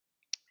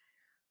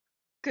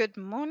Good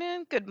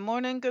morning, good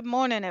morning, good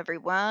morning,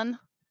 everyone.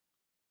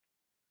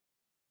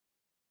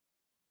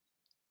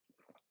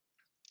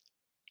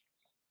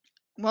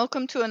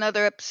 Welcome to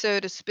another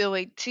episode of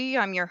Spilling Tea.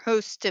 I'm your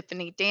host,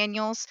 Tiffany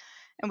Daniels,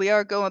 and we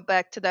are going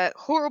back to that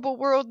horrible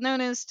world known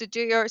as the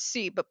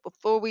JRC. But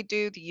before we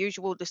do the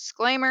usual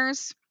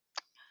disclaimers,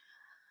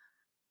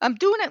 I'm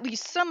doing at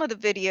least some of the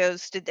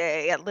videos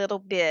today a little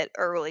bit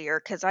earlier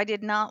because I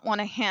did not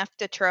want to have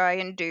to try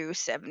and do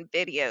 7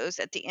 videos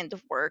at the end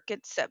of work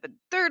at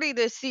 7:30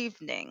 this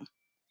evening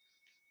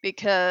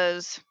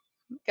because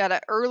got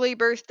an early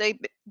birthday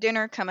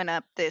dinner coming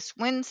up this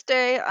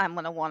Wednesday. I'm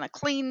going to want to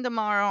clean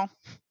tomorrow.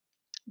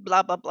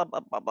 Blah, blah, blah, blah,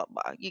 blah, blah,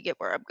 blah. You get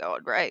where I'm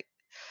going, right?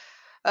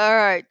 All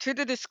right, to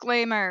the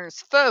disclaimers.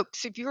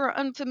 Folks, if you are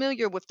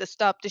unfamiliar with the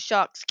Stop the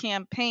Shocks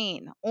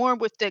campaign or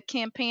with the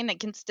campaign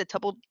against the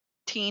troubled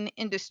teen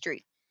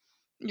industry,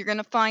 you're going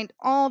to find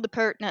all the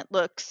pertinent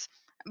looks,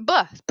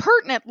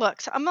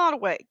 I'm not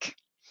awake.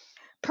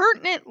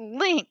 Pertinent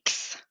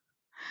links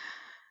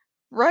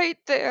right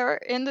there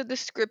in the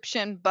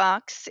description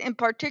box. And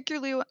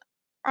particularly,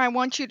 I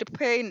want you to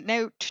pay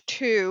note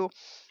to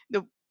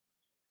the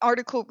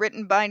article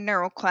written by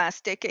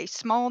NeuroClastic, a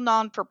small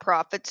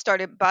non-for-profit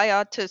started by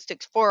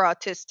autistics for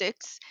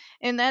autistics,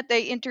 in that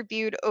they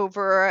interviewed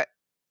over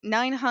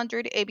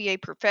 900 ABA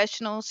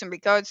professionals in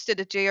regards to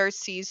the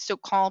JRC's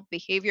so-called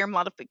behavior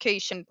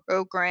modification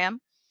program.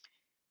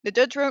 The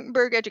Judge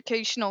Rotenberg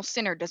Educational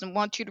Center doesn't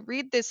want you to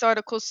read this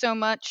article so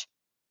much.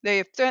 They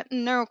have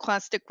threatened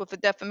NeuroClastic with a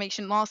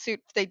defamation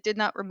lawsuit if they did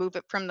not remove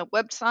it from the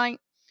website.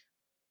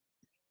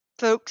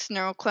 Folks,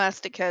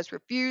 NeuroClastic has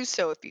refused,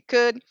 so if you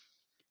could,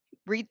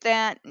 read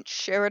that and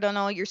share it on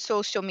all your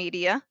social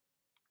media.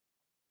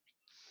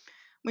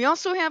 We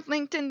also have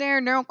linked in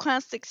there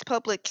NeuroClastic's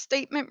public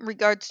statement in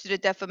regards to the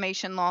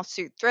defamation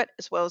lawsuit threat,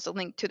 as well as a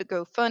link to the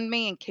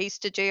GoFundMe in case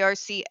the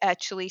JRC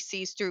actually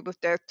sees through with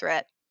their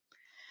threat.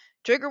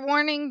 Trigger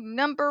warning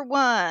number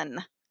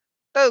 1.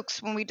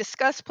 Folks, when we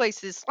discuss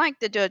places like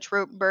the Judge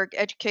Rotenberg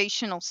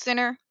Educational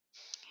Center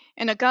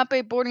and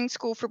Agape Boarding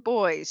School for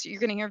Boys, you're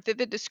going to hear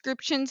vivid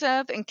descriptions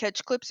of and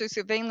catch clips or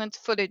surveillance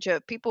footage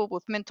of people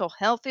with mental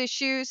health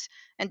issues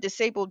and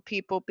disabled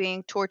people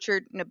being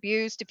tortured and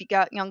abused. If you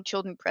got young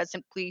children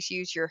present, please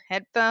use your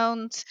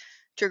headphones.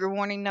 Trigger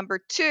warning number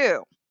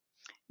 2.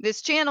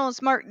 This channel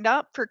is marked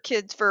not for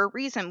kids for a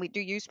reason. We do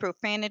use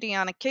profanity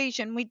on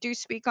occasion. We do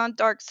speak on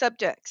dark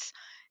subjects.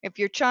 If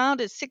your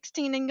child is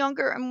 16 and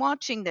younger and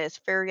watching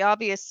this, very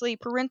obviously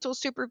parental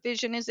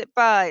supervision is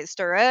advised,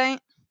 all right?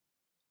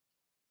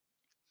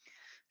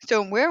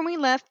 So where we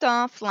left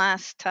off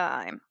last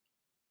time,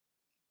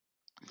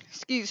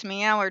 excuse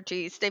me,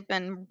 allergies, they've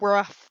been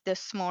rough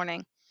this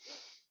morning.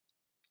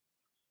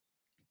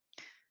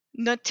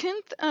 The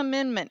 10th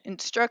Amendment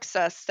instructs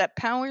us that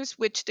powers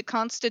which the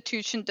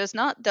Constitution does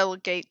not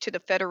delegate to the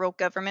federal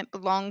government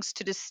belongs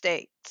to the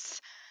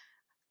states.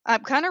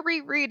 I'm kind of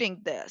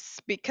rereading this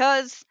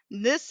because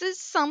this is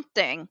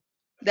something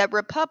that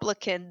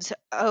Republicans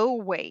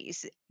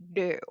always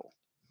do.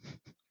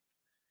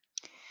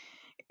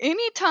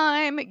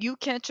 Anytime you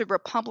catch a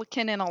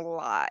Republican in a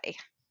lie,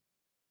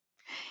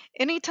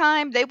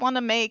 anytime they want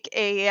to make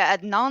a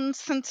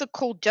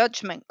nonsensical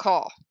judgment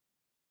call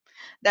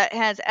that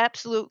has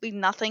absolutely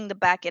nothing to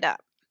back it up,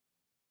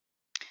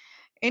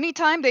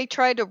 anytime they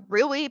try to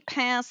really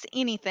pass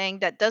anything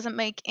that doesn't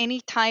make any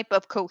type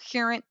of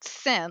coherent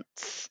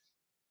sense,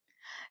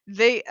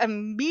 they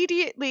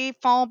immediately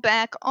fall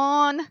back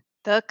on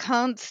the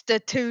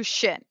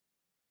Constitution,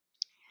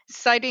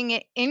 citing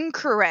it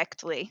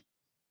incorrectly,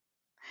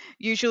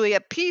 usually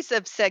a piece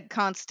of said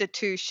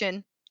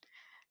Constitution,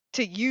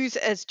 to use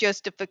as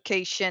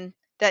justification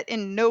that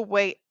in no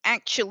way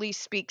actually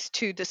speaks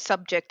to the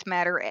subject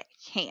matter at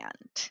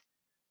hand.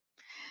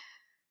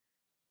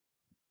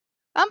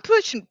 I'm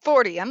pushing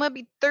 40. I'm going to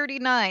be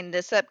 39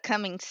 this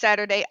upcoming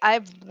Saturday.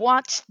 I've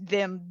watched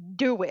them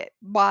do it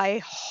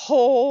my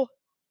whole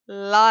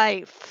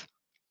life.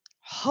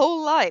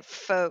 Whole life,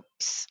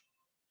 folks.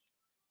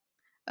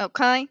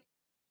 Okay?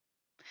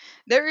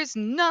 There is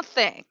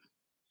nothing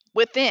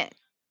within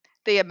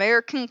the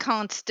American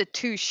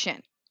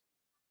Constitution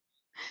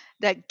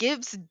that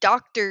gives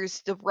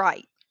doctors the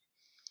right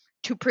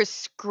to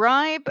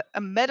prescribe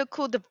a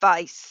medical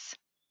device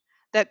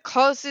that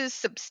causes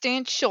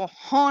substantial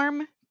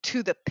harm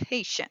to the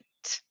patient.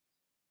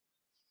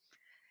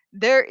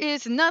 There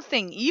is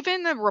nothing,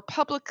 even the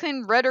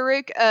Republican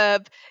rhetoric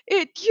of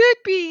it should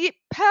be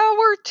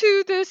power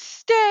to the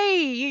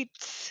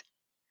states.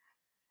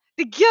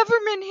 The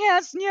government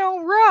has no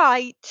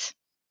right.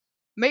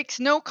 Makes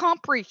no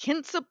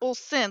comprehensible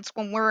sense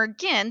when we're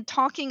again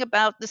talking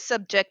about the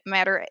subject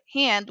matter at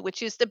hand,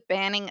 which is the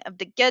banning of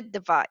the GED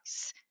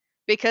device,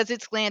 because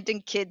it's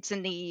landing kids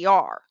in the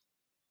ER.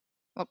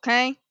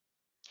 Okay?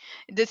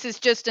 This is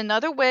just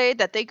another way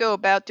that they go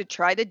about to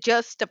try to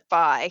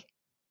justify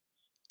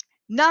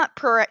not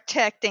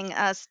protecting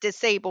us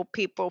disabled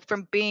people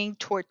from being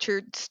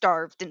tortured,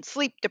 starved, and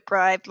sleep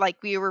deprived like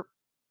we were,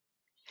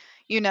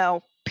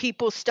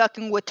 people stuck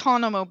in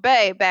Guantanamo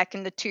Bay back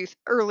in the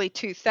early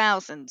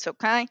 2000s,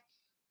 okay?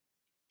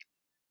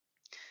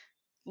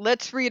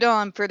 Let's read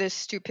on for this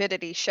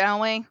stupidity,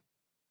 shall we?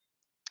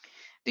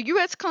 The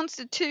U.S.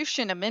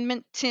 Constitution,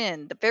 Amendment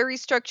 10, the very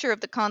structure of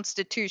the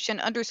Constitution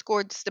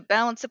underscores the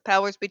balance of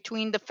powers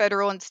between the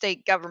federal and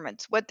state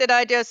governments. What did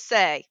I just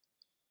say?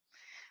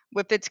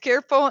 With its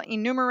careful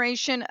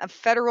enumeration of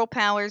federal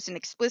powers and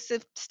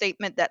explicit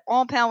statement that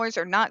all powers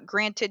are not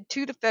granted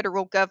to the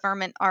federal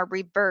government are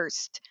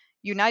reversed.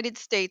 United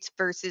States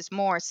versus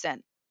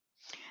Morrison.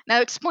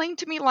 Now explain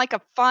to me like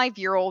a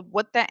 5-year-old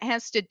what that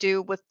has to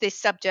do with the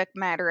subject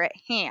matter at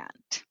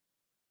hand.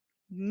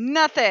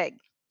 Nothing.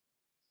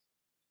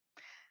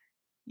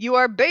 You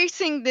are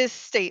basing this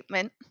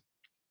statement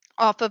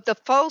off of the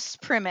false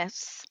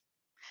premise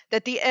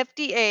that the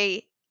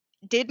FDA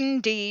did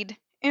indeed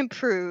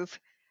approve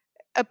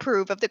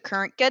of the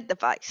current GED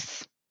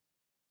device.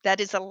 That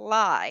is a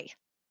lie.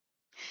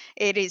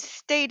 It is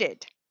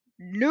stated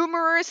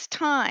numerous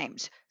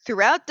times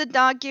throughout the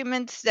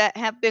documents that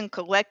have been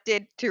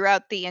collected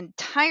throughout the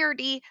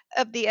entirety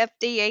of the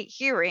FDA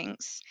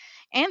hearings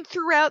and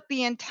throughout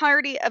the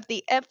entirety of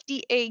the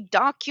FDA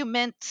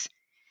documents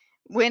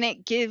when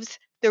it gives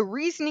the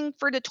reasoning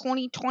for the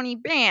 2020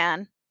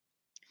 ban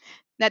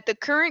that the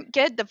current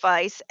GED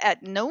device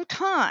at no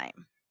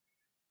time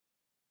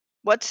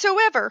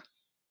whatsoever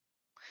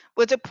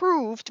was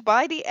approved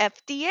by the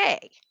FDA.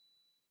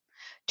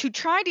 To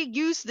try to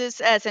use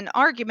this as an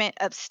argument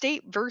of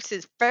state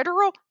versus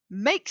federal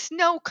makes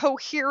no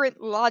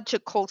coherent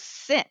logical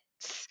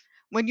sense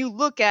when you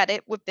look at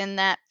it within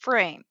that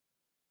frame.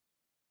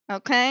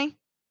 Okay?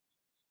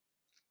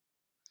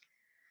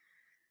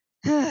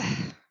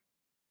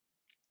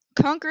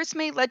 Congress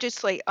may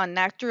legislate on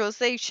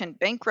naturalization,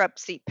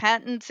 bankruptcy,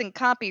 patents, and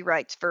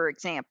copyrights, for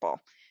example.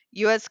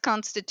 U.S.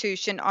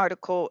 Constitution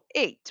Article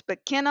 8,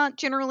 but cannot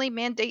generally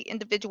mandate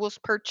individuals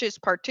purchase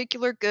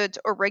particular goods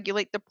or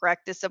regulate the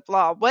practice of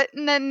law. What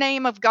in the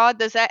name of God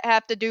does that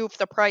have to do with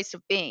the price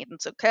of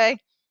beans, okay?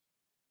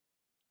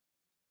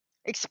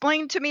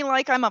 Explain to me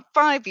like I'm a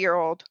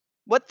 5-year-old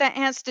what that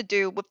has to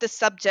do with the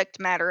subject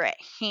matter at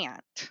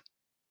hand.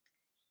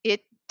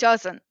 It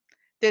doesn't.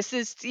 This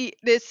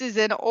is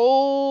an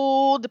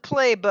old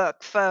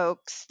playbook,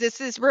 folks.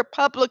 This is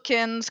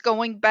Republicans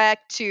going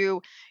back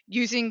to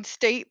using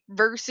state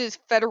versus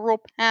federal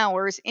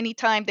powers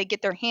anytime they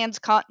get their hands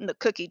caught in the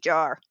cookie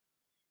jar.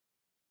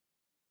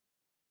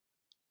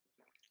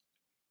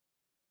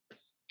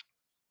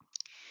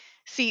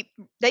 See,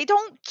 they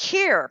don't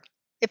care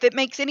if it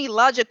makes any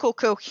logical,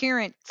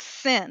 coherent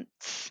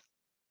sense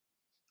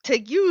to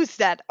use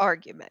that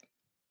argument.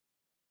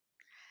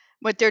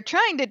 What they're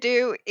trying to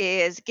do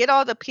is get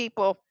all the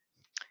people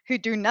who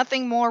do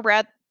nothing more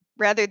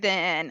rather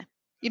than,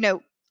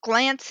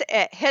 glance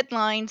at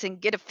headlines and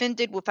get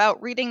offended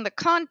without reading the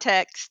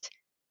context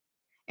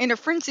in a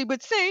frenzy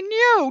with saying,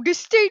 no, the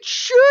state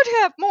should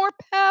have more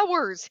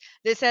powers.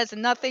 This has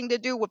nothing to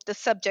do with the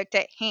subject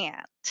at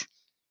hand.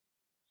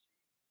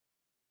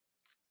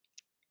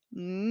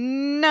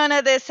 None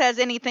of this has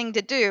anything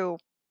to do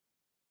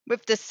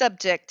with the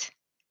subject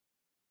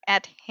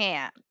at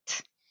hand.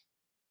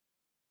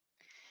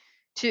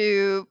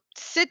 To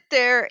sit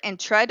there and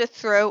try to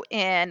throw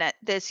in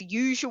this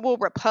usual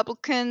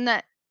Republican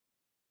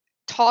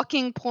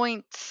talking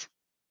points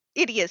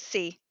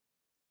idiocy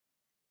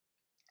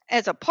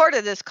as a part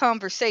of this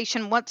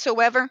conversation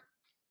whatsoever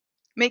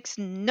makes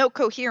no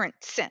coherent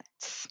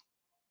sense.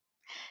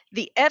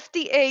 The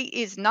FDA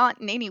is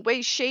not in any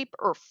way, shape,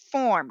 or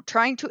form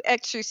trying to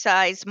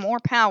exercise more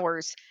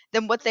powers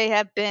than what they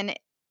have been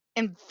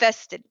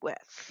invested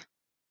with.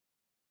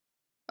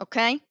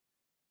 Okay?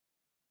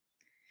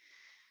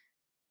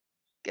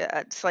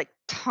 God, it's like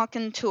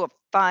talking to a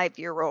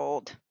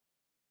 5-year-old.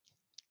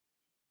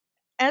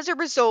 As a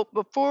result,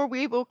 before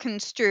we will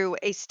construe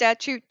a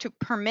statute to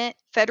permit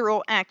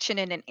federal action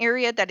in an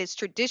area that is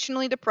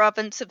traditionally the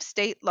province of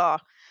state law,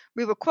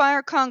 we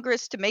require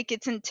Congress to make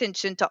its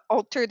intention to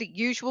alter the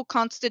usual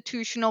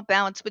constitutional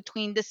balance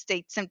between the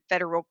states and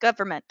federal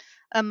government,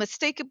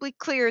 unmistakably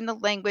clear in the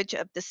language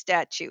of the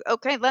statute.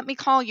 Okay, let me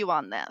call you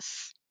on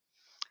this.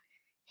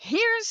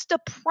 Here's the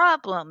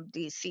problem,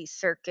 D.C.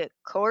 Circuit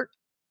Court.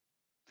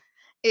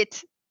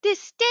 It's the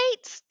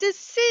state's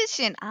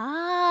decision.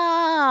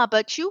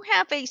 But you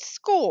have a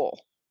school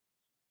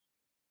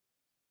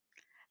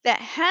that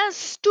has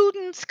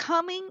students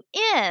coming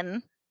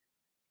in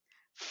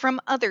from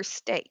other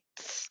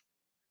states.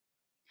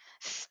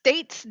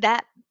 States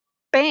that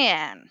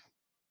ban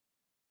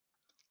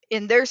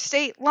in their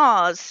state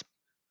laws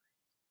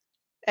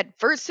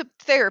aversive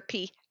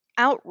therapy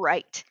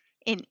outright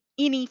in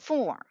any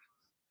form.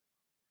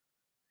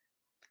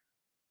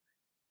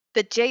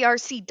 The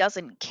JRC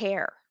doesn't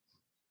care.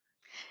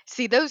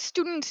 See, those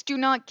students do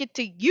not get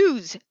to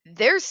use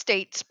their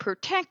state's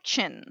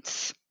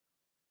protections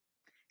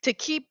to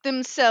keep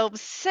themselves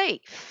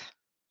safe.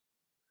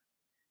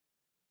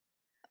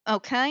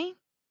 Okay?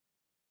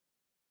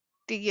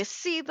 Do you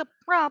see the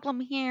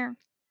problem here?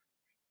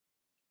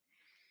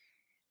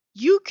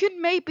 You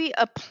can maybe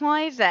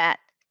apply that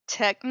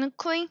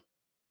technically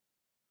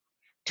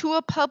to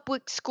a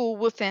public school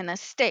within a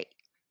state.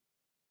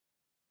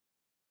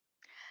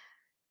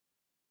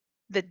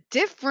 The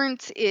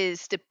difference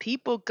is the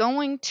people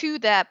going to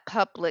that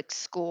public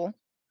school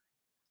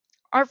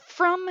are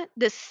from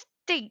the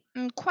state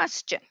in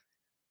question.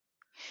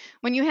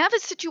 When you have a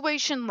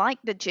situation like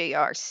the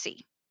JRC,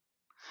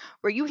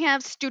 where you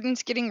have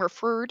students getting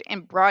referred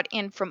and brought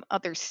in from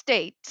other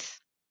states,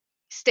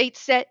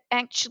 states that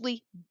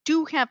actually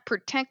do have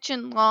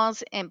protection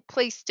laws in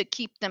place to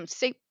keep them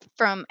safe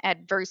from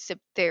adversive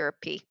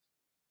therapy,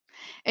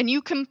 and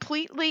you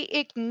completely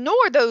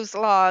ignore those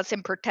laws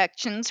and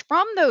protections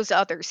from those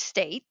other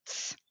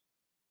states,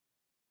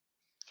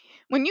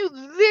 when you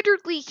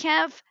literally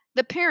have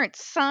the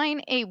parents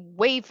sign a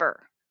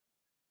waiver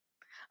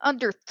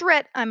under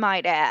threat, I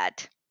might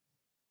add,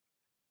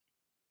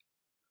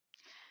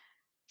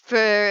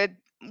 for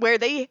where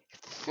they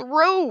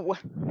throw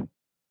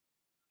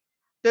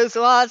those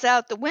laws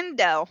out the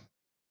window.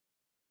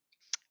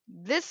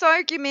 This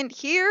argument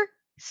here,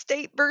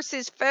 state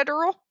versus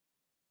federal,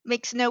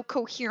 makes no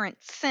coherent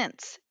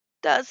sense,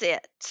 does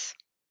it?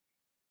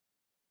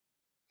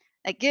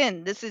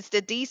 Again, this is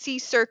the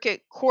DC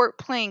Circuit Court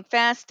playing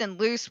fast and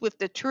loose with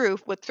the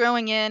truth, with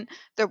throwing in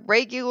the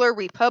regular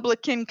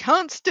Republican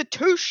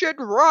Constitution,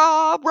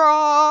 rah,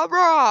 rah,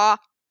 rah,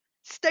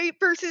 state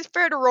versus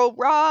federal,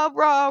 rah,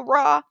 rah,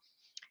 rah,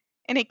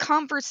 in a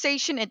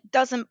conversation it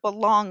doesn't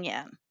belong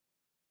in.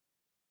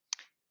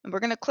 And we're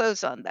going to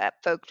close on that,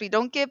 folks. We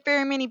don't get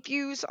very many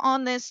views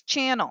on this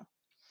channel.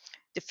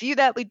 The few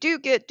that we do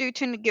get do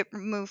tend to get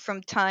removed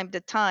from time to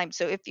time.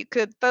 So if you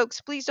could,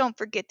 folks, please don't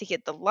forget to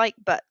hit the like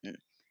button.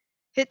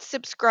 Hit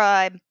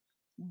subscribe.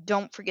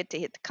 Don't forget to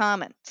hit the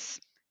comments.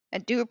 I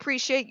do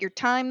appreciate your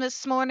time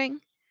this morning.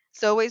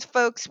 As always,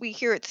 folks, we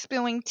here at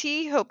Spilling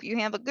Tea hope you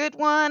have a good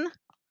one.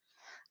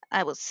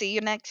 I will see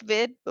you next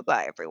vid.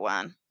 Bye-bye,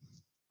 everyone.